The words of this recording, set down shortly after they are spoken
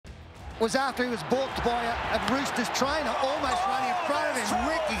was after he was balked by a Roosters trainer, almost running in front of him,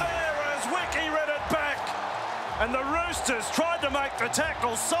 Wiki. There as Wiki read it back. And the Roosters tried to make the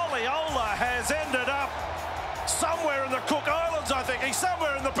tackle. Soliola has ended up somewhere in the Cook Islands, I think. He's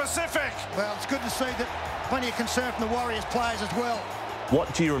somewhere in the Pacific. Well, it's good to see that plenty of concern from the Warriors players as well.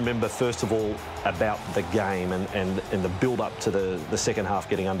 What do you remember, first of all, about the game and the build-up to the second half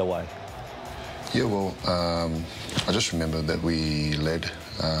getting underway? Yeah, well, I just remember that we led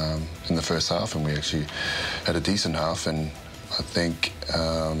in the first half, and we actually had a decent half. And I think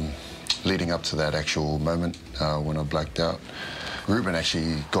leading up to that actual moment when I blacked out, Ruben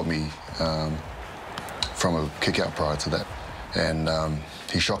actually got me from a kick-out prior to that. And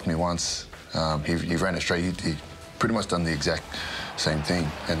he shocked me once. He ran it straight. He pretty much done the exact same thing.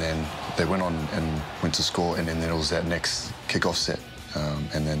 And then they went on and went to score, and then there was that next kick-off set.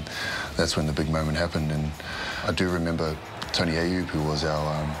 And then that's when the big moment happened. And I do remember Tony Ayub, who was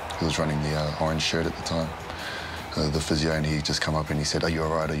he was running the orange shirt at the time, the physio, and he just come up and he said, "Are you all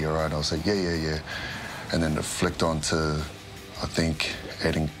right? Are you all right?" I was like, yeah. And then it flicked on to, I think,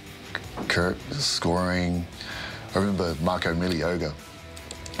 Aiden Kurt scoring. I remember Marco Milioga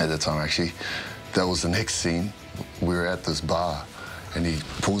at the time, actually. That was the next scene. We were at this bar, and he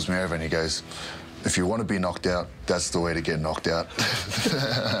pulls me over and he goes, "If you want to be knocked out, that's the way to get knocked out."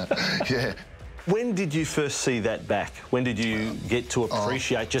 Yeah. When did you first see that back? When did you get to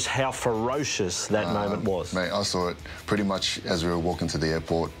appreciate just how ferocious that moment was? Mate, I saw it pretty much as we were walking to the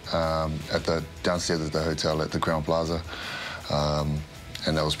airport, at the downstairs at the hotel at the Crown Plaza.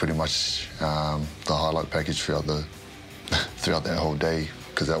 And that was pretty much the highlight package throughout that whole day,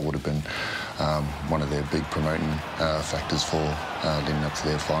 because that would have been one of their big promoting factors for leading up to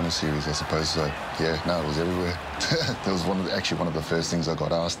their final series, I suppose. So yeah, no, it was everywhere. That was actually one of the first things I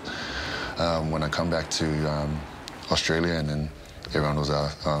got asked when I come back to Australia, and then everyone was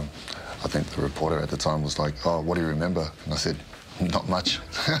I think the reporter at the time was like, "Oh, what do you remember?" And I said, "Not much."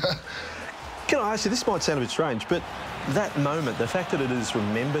 Can I ask you, this might sound a bit strange, but that moment, the fact that it is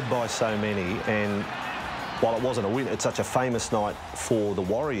remembered by so many, and while it wasn't a win, it's such a famous night for the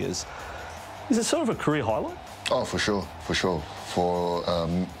Warriors, is it sort of a career highlight? Oh, for sure, for sure. For a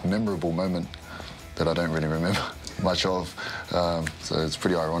memorable moment that I don't really remember much of. So it's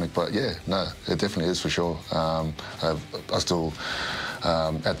pretty ironic, but yeah, no, it definitely is for sure. I still,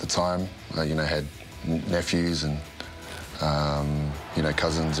 at the time, had nephews and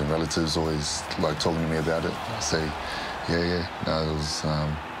cousins and relatives always like talking to me about it. I say, yeah, no, it was.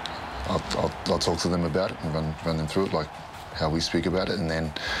 I'll talk to them about it and run them through it, like how we speak about it. And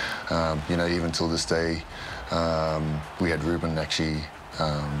then, even till this day, we had Ruben actually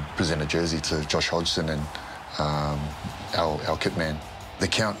present a jersey to Josh Hodgson and our kit man, the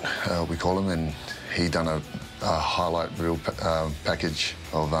Count, we call him, and he done a highlight reel package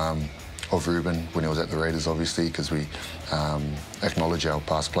of Ruben when he was at the Raiders, obviously, because we acknowledge our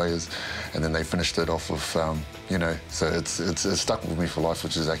past players, and then they finished it off with, so it's stuck with me for life,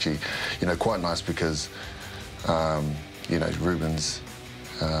 which is actually, quite nice, because, Ruben's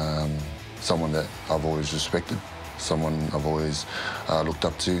someone that I've always respected, someone I've always looked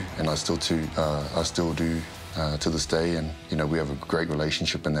up to, and I still do to this day, and we have a great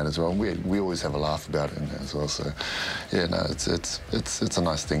relationship in that as well. And we always have a laugh about it in that as well. So yeah, no, it's a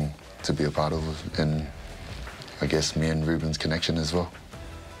nice thing to be a part of, and I guess me and Ruben's connection as well.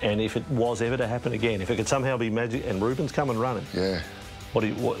 And if it was ever to happen again, if it could somehow be magic and Ruben's come and running, yeah.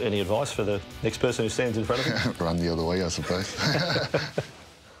 What any advice for the next person who stands in front of him? Run the other way, I suppose.